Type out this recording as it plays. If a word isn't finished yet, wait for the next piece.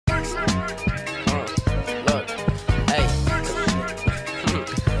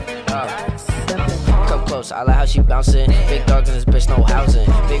close, I like how she bouncing. Big dogs in this bitch, no housing.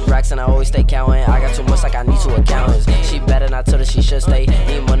 Big racks and I always stay counting. I got too much like I need 2 accountants. She better not tell her she should stay.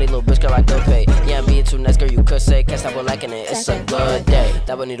 Need money, little bitch, girl, I could pay. Yeah, I'm being too nice, girl, you could say. Catch that boy liking it, it's a good day.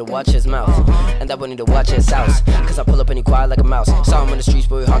 That boy need to watch his mouth, and that boy need to watch his house. Cause I pull up and he quiet like a mouse. Saw him in the streets,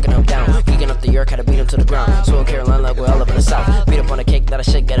 but we hawking him down. Geeking up the York, had to beat him to the ground. Swell Carolina like we're all up in the south. Beat up on the cake, that a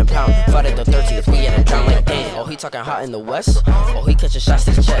shit getting pound. Friday the 13th, we in a drown like damn. Oh, he talking hot in the west? Oh, he catching shots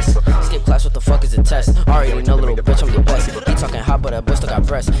to his chest. Skip class, what the fuck is the test? Already know, little bitch, I'm the best. He talking hot, but that boy still got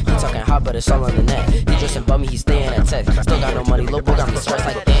breasts. He talking hot, but it's all on the net. He dressing bummy, he staying at tech. Still got no money, little boy got me stressed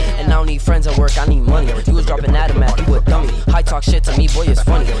like damn. And I don't need friends at work, I need money. You was dropping that math, you a dummy. High talk shit to me, boy, it's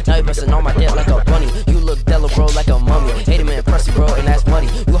funny. Now you busting on my dick like a bunny. You look Della, bro, like a mummy. 80 minute pressy, bro, and that's money.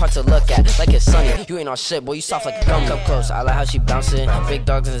 You hard to look at, like it's sunny. You ain't on shit, boy, you soft like a gum. Up close, I like how she bouncing. Big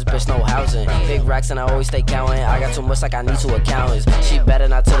dogs in this bitch, no housing. Big racks and I always stay counting. I got too much like I need 2 accountants. She better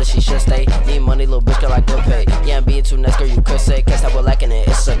not tell her she should stay. Need money, little bitch, girl, I could pay. Yeah, I'm being too nice, girl, you could say. Cause that boy liking it,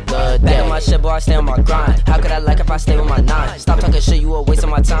 it's a good day. Back on my shit, boy, I stay on my grind. How could I like if I stay with my 9? Stop talking shit, you a waste of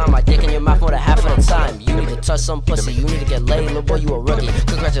my time. My dick in your mouth more than half of the time. You need to touch some pussy, you need to get laid, little boy, you a rookie.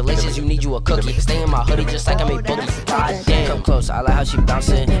 Congratulations, you need you a cookie. Stay in my hoodie just like I made boogies. God damn. Come close, I like how she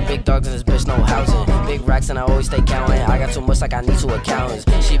bouncing. Big dogs in this bitch, no housing. Big racks and I always stay counting. I got too much like I need 2 accountants.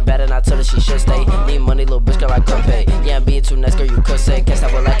 She better not tell her she should stay. Need money,